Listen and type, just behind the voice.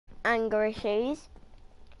anger issues.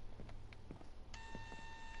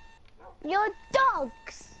 Your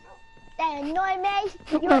dogs. They annoy me.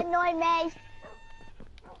 You annoy me.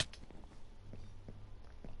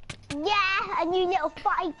 Yeah, and you little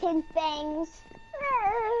fighting things.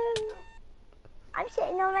 I'm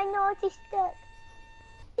sitting on my naughty stick,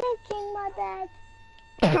 licking my bed.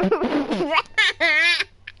 Get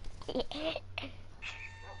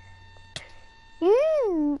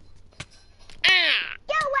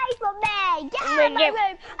away from me! Get out of my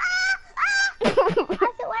room! I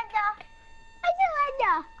surrender! I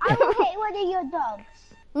surrender! I will hit one of your dogs.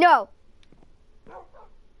 No.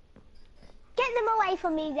 Get them away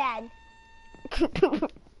from me then.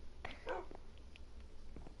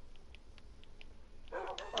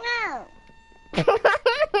 No.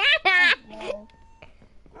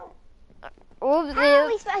 Oops, How are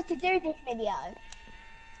we supposed to do this video?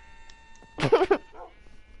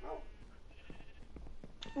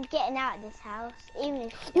 I'm getting out of this house, even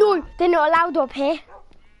if it's No, dark. they're not allowed up here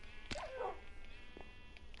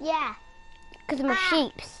Yeah. because of my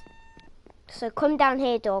sheeps. So come down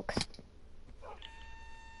here, dogs.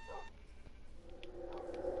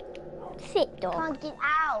 Sit, dog. Can't get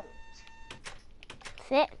out.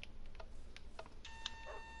 Sit.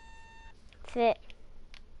 Sit.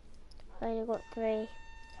 I only got 3.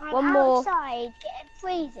 I'm One more. outside, getting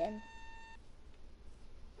freezing.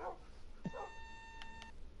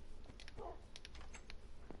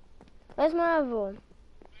 Where's my other one?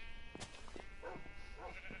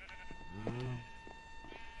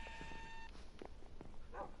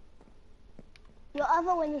 Your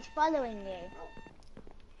other one is following you.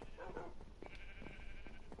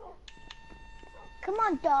 Come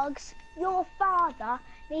on, dogs. Your father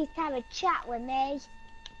needs to have a chat with me.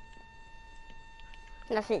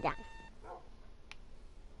 Now sit down.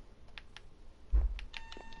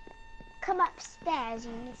 Come upstairs,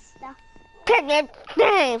 you mister. You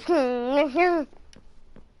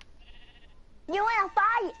wanna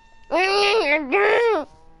fight?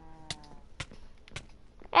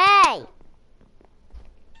 Hey!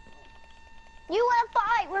 You wanna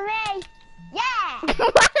fight with me? Yeah!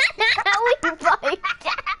 We fight.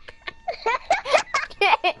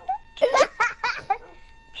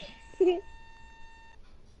 See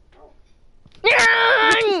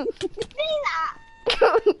that?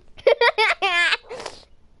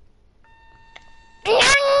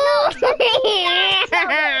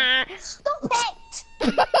 Stop it!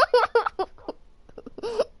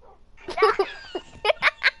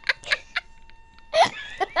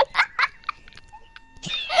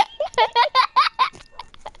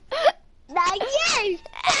 Now you!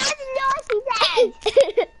 That was naughty then!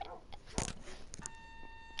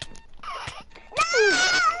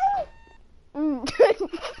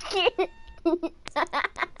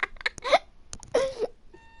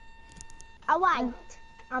 I won't.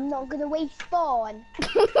 I'm not gonna respawn.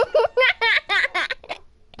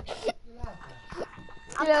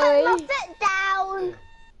 I'm putting my foot down.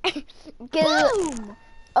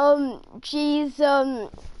 Boom! She's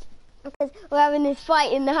because we're having this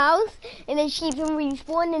fight in the house, and then she's been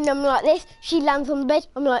respawn, and I'm like this. She lands on the bed.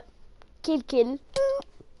 I'm like, kill. No,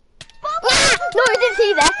 I didn't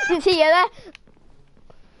see that. Didn't see you there.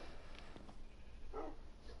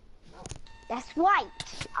 That's right.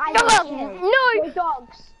 I No, will kill no. your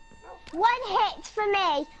dogs. One hit for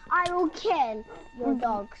me, I will kill your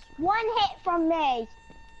dogs. One hit from me.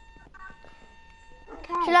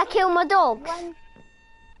 Okay. Should I kill my dogs? One.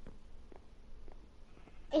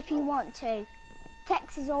 If you want to.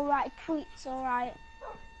 Tex is alright, Tweet's alright.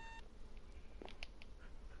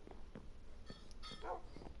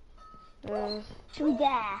 Should we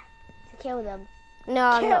dare to kill them? No,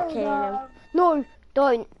 I'm not killing them. No,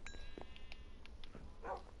 don't.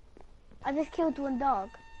 I just killed one dog.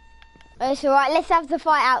 It's alright, let's have the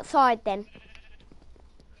fight outside then.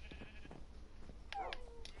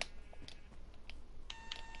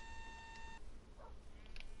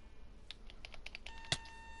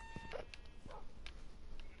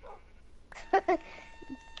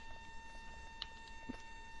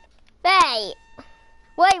 Hey!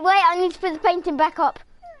 Wait, I need to put the painting back up.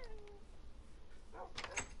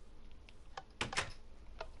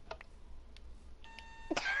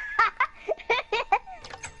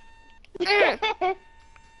 I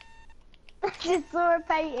just saw a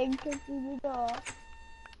painting come through the door.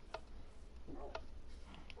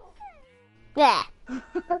 There.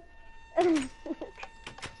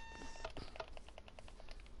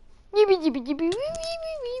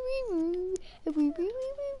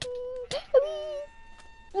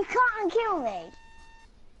 You can't kill me.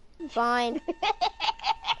 Fine.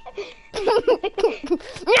 Run,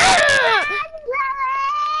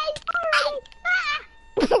 Chloe!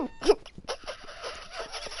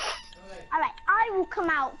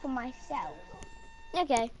 myself.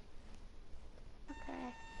 Okay.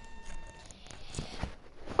 Okay.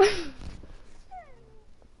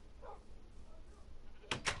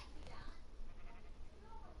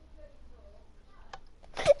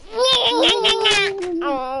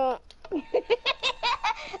 Oh.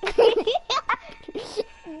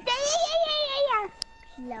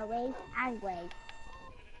 Slowly and wait.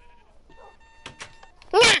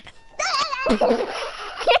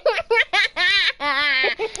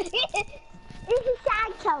 This is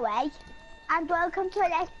Sad Chloe, and welcome to the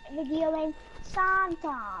next video in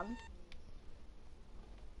Santom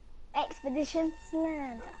Expedition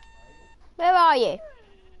Slender. Where are you?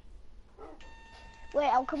 Wait,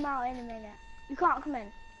 I'll come out in a minute. You can't come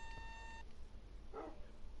in.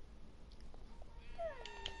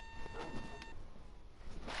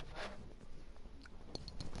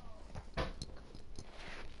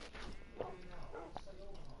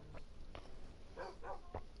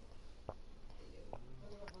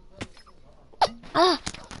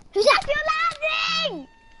 Who's that? You're landing!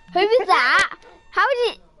 Who was that? How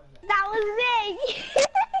did it? That was me!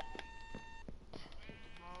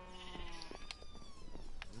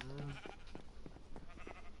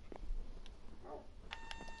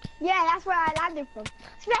 Yeah, that's where I landed from.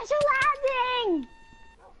 Special landing!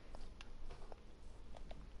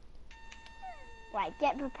 Right,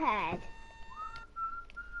 get prepared.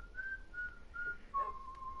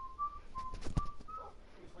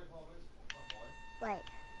 Wait,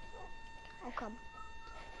 I'll come.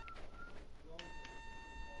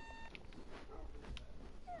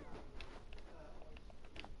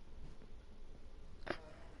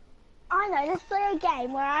 I know, let's play a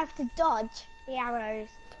game where I have to dodge the arrows.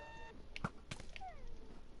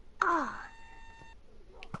 Ah.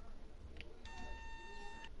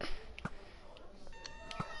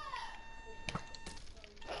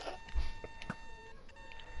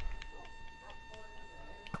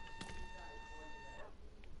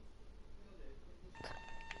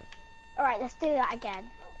 Alright, let's do that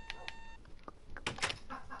again.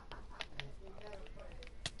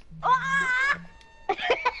 Ah!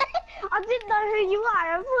 I didn't know who you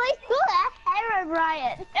are. I thought you were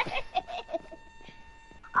Herobrine.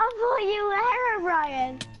 I thought you were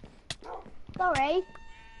Herobrine. Sorry.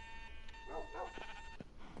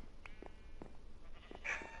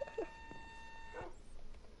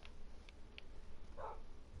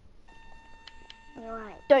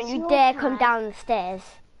 Right. Don't you dare come down the stairs.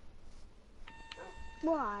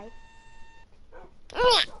 Why?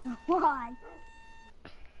 Why?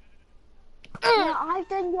 No, I've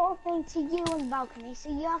done your thing to you on the balcony, so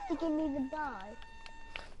you have to give me the bow.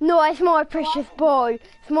 No, it's my precious boy.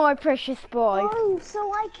 It's my precious boy. Oh,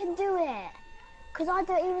 so I can do it. Because I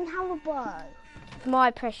don't even have a bow. It's my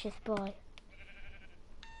precious boy.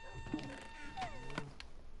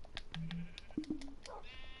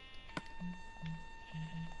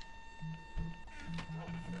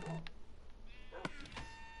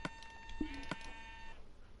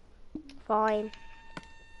 Fine.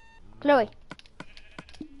 Chloe.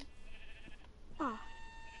 Oh.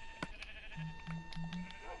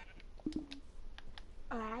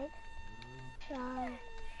 Alright.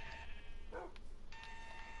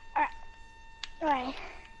 Alright.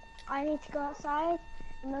 I need to go outside.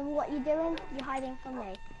 Remember what you're doing? You're hiding from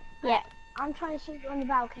me. Yeah. I'm trying to shoot you on the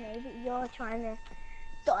balcony, but you're trying to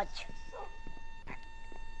dodge.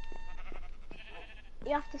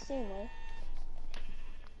 You have to see me.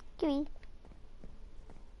 Kiwi.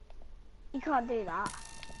 You can't do that.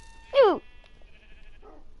 Ooh.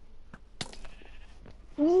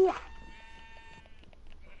 Yeah.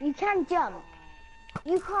 You can jump.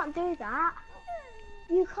 You can't do that.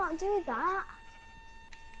 You can't do that.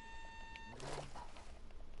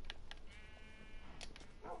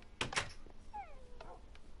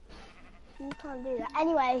 You can't do that.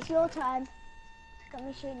 Anyway, it's your turn. Come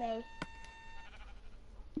and shoot me.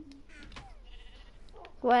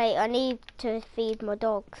 Wait, I need to feed my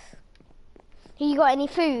dogs. You got any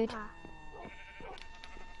food?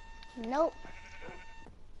 Nope.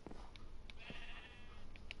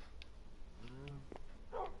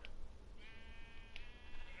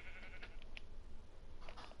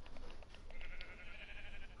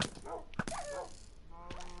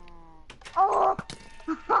 Oh!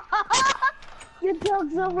 Your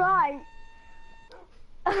dog's alright.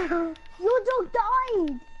 Your dog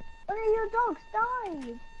died. One of your dogs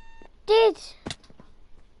died. Did?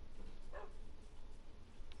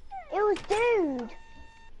 It was Dude.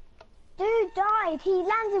 Dude died. He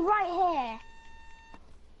landed right here.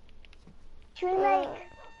 Should we make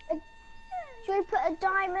should we put a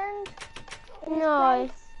diamond in his No.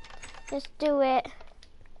 place? Let's do it.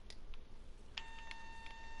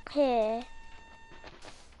 Here.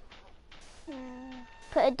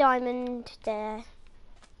 Put a diamond there.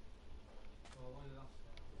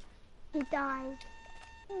 He died.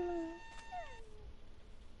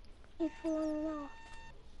 He's falling off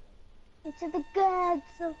into the gods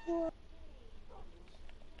of war.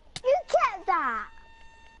 You kept that!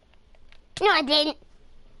 No, I didn't.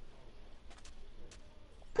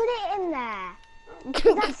 Put it in there.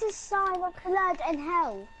 That's a sign of blood and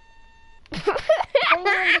health. Don't you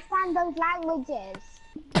understand those languages?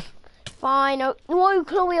 Fine. No,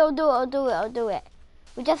 Chloe, I'll do it.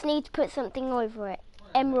 We just need to put something over it.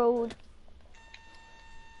 Emerald.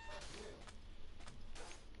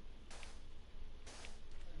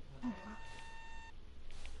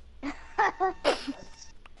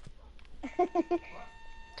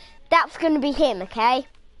 That's going to be him, okay?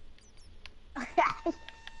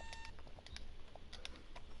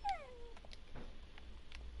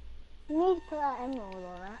 You need to put that emerald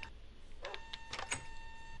on it.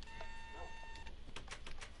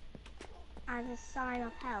 As a sign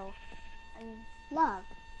of health and love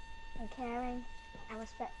and caring and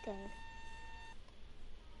respecting.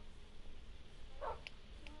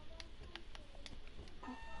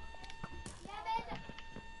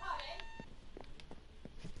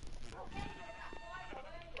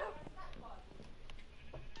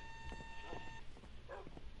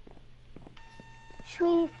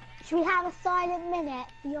 Should we have a silent minute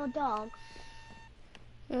for your dog?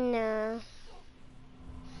 No.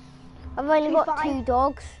 I've only got 2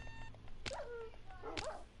 dogs.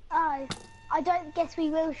 Oh, I don't guess we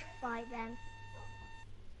will fight then.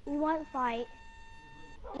 We won't fight.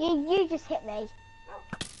 You just hit me.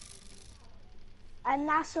 And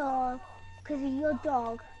that's all because of your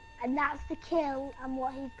dog. And that's the kill and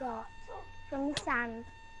what he got from the sand.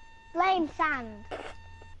 Blame sand.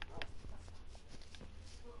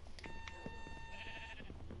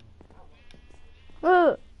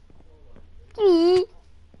 You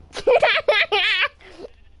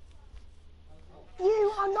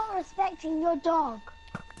are not respecting your dog.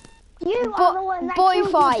 You are the one that killed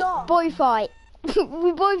your dog. Boy fight.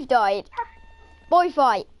 We both died. Boy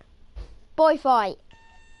fight. Boy fight.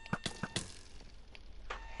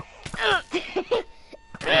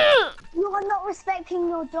 You are not respecting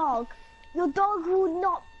your dog. Your dog would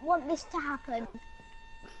not want this to happen.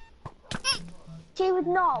 She would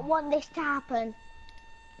not want this to happen.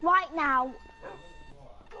 Right now,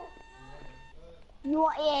 you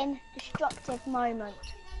are in destructive moment.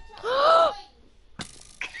 I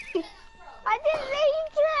didn't mean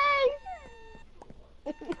to!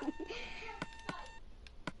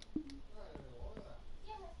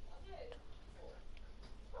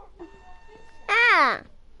 Ah!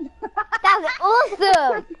 That's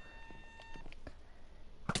awesome!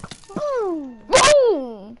 Boom!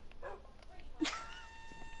 Boom!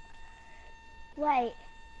 Wait.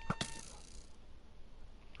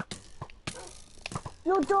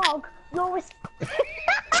 Your dog, you're you're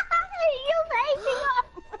facing up.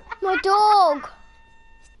 My dog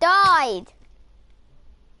died.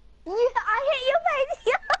 I hit your face.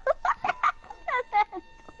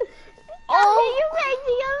 Oh. I hit your face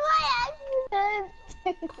by accident.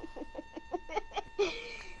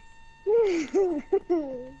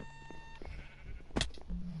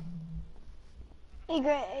 Hey,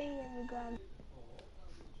 Grant.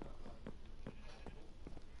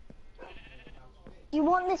 You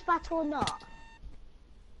want this battle or not?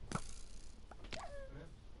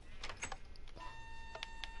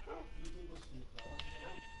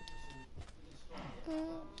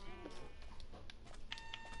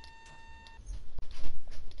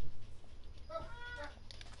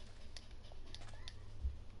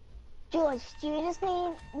 George, do you just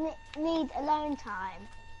need alone time?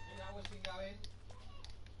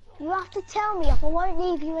 You have to tell me if I won't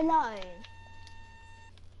leave you alone.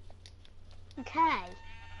 Okay.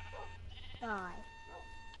 Bye.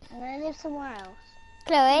 I'm gonna live somewhere else.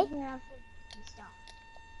 Chloe?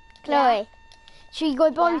 Chloe, should we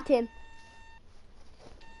go boating?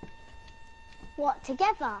 What,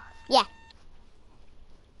 together? Yeah.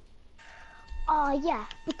 Oh, yeah,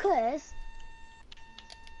 because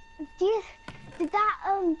did that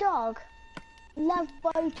dog love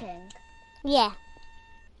boating? Yeah.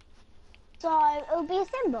 So it'll be a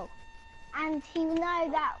symbol, and he will know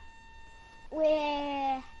that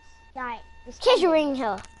we're like Treasuring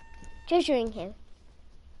her. Treasuring him.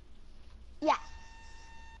 Yeah.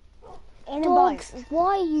 In Dogs, a boat.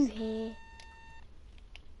 why are you here?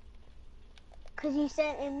 Because you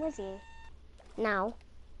sent him with you. Now.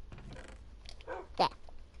 There.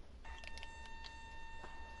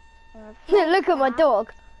 Look Look at my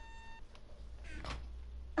dog.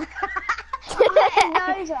 I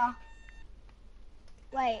bulldozer.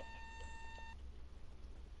 Wait.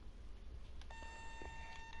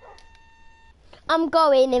 I'm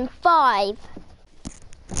going in 5,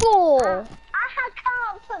 4. I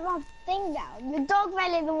can't put my thing down. The dog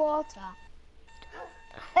fell in the water.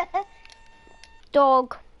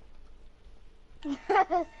 Dog.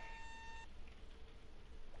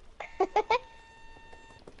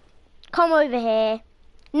 Come over here.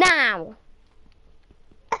 Now.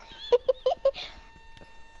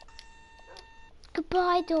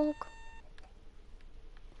 Goodbye, dog.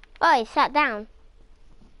 Oh, he sat down.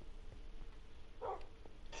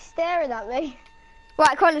 He's staring at me.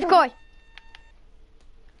 Right, come on, let's go.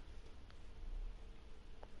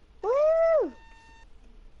 Woo!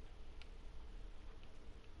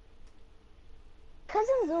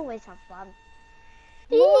 Cousins always have fun.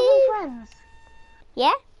 More than friends.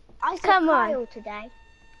 Yeah? I saw Come on. Kyle today.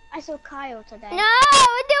 I saw Kyle today. No,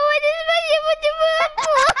 I don't want this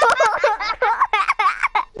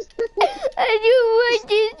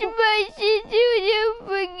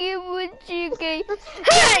chicken. You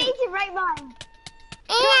need to break mine.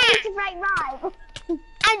 You need to break mine.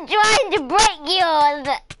 I'm trying to break yours.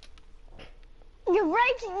 You're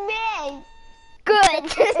breaking me.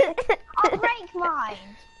 Good. I'll break mine.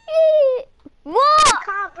 What? I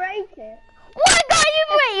can't break it. Why can't you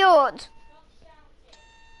break yours?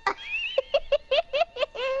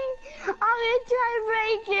 I'm gonna try and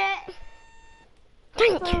break it.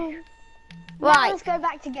 Thank you. Now Right. let's go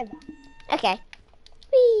back together. Okay.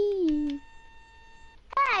 Whee.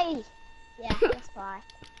 Hey. Yeah, that's fine.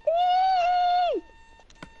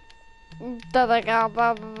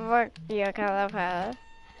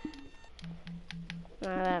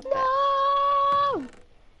 No!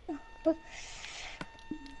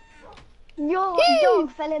 Your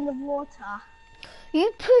dog fell in the water.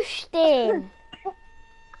 You pushed him.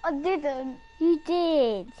 I didn't. You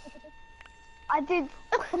did. I did.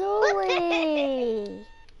 Chloe.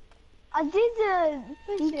 I didn't.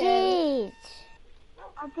 Push You him. did.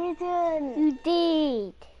 I didn't. You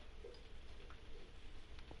did.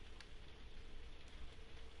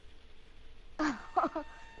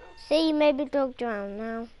 See, you made the dog drown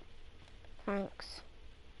now. Thanks.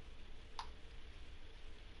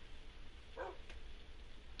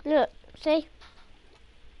 Look, see?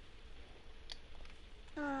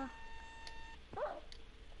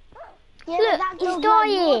 Yeah, Look, that he's dog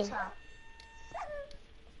dying. likes water.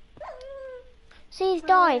 See, he's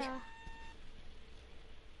died. Yeah.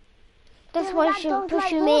 That's Yeah, why you that should dog push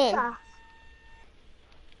likes him in. water.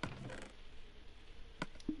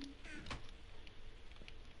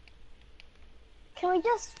 Can we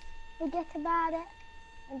just forget about it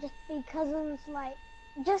and just be cousins, like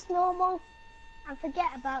just normal, and forget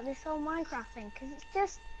about this whole Minecraft thing? Because it's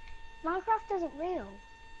just Minecraft isn't real,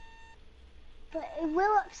 but it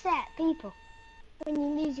will upset people when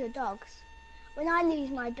you lose your dogs. When I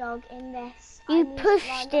lose my dog in this, I You lose pushed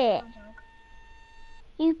my it. dog.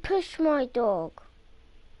 You pushed my dog.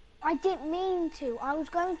 I didn't mean to. I was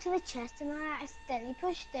going to the chest and I accidentally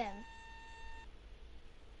pushed him.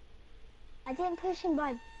 I didn't push him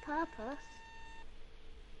by purpose.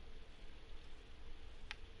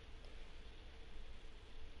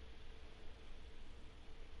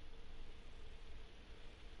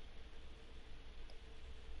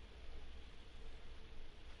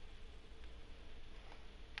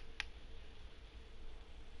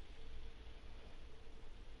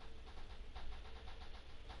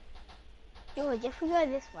 George, if we go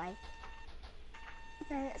this way,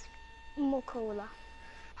 then it's more cooler.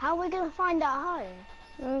 How are we going to find our home?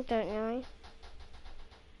 I don't know.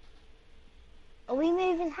 Are we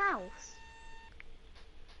moving house?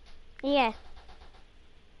 Yeah.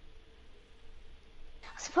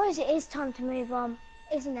 I suppose it is time to move on,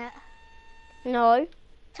 isn't it? No.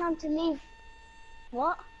 Time to leave.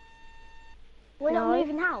 What? We're No. not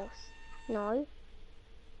moving house? No.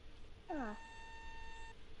 Oh.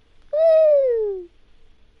 Woo!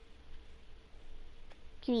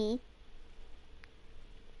 Tree.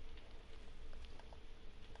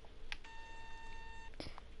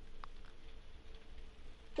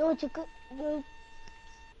 George, you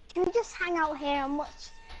just hang out here and watch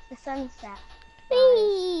the sunset.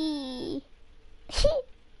 Whee!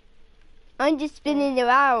 I'm just spinning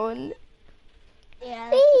around.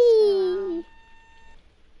 Yeah. Whee!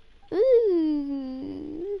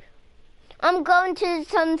 Ooh. I'm going to the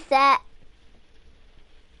sunset.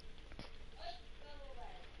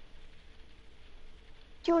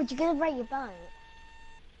 George, you're going to break your boat.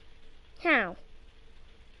 How?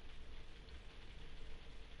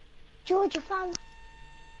 George, you found...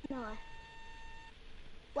 No.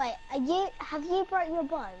 Wait, have you broke your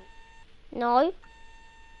boat? No.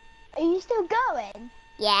 Are you still going?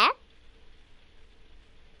 Yeah.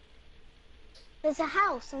 There's a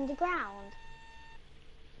house underground.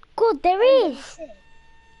 God, there Under the is. sea.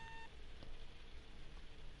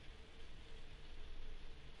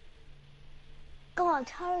 God,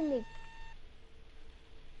 holy.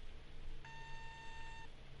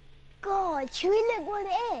 God, should we look what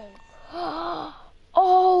it is?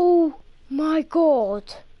 Oh my God.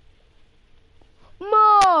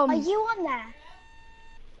 Mom. Are you on there?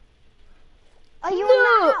 Are you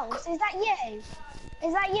on that Look. house? Is that you?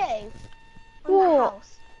 Is that you? On What? that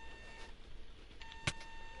house?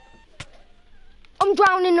 I'm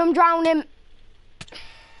drowning, I'm drowning.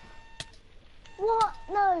 What?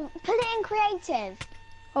 No, put it in creative.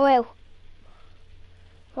 I will.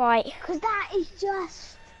 Right. Because that is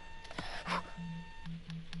just...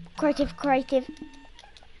 Creative, creative.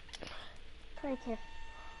 Creative.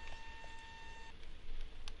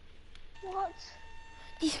 What?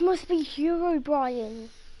 This must be Hero Brian.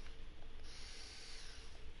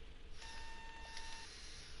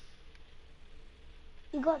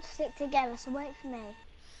 You got to stick together, so wait for me.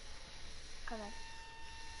 Come on.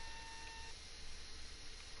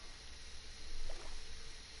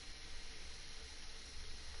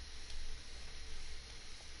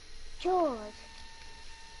 George,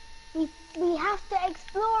 we have to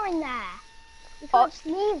explore in there. We can't just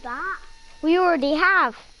leave that. We already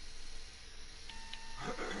have.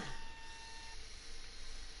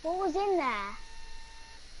 What was in there?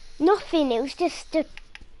 Nothing, it was just a...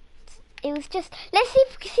 Let's see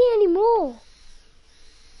if we can see any more.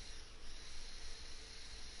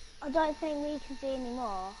 I don't think we can see any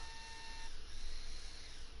more.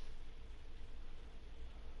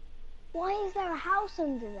 Why is there a house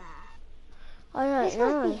under there? I don't This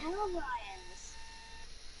know. must be Herobrine's.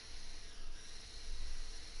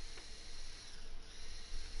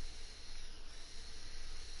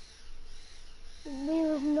 We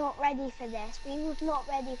was not ready for this. We was not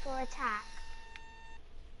ready for attack.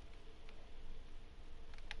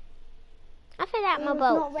 I feel like We my was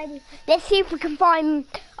boat. not ready for... Let's see if we can find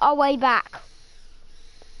our way back.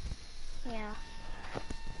 Yeah.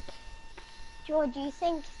 George, do you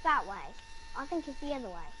think it's that way? I think it's the other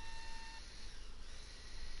way.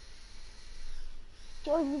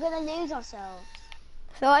 George, we're going to lose ourselves.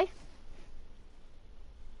 Sorry?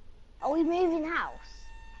 Are we moving house?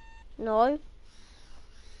 No.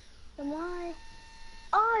 Then why?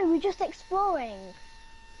 Oh, we're just exploring.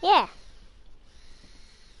 Yeah.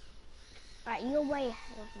 Right, you're way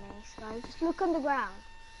ahead of me, so just look underground.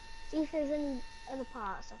 See if there's any other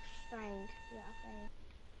parts of strange that I think.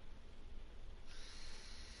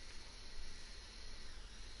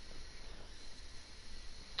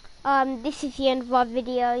 This is the end of our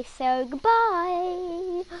video, so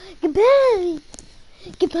goodbye. Goodbye.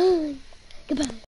 Goodbye. Goodbye.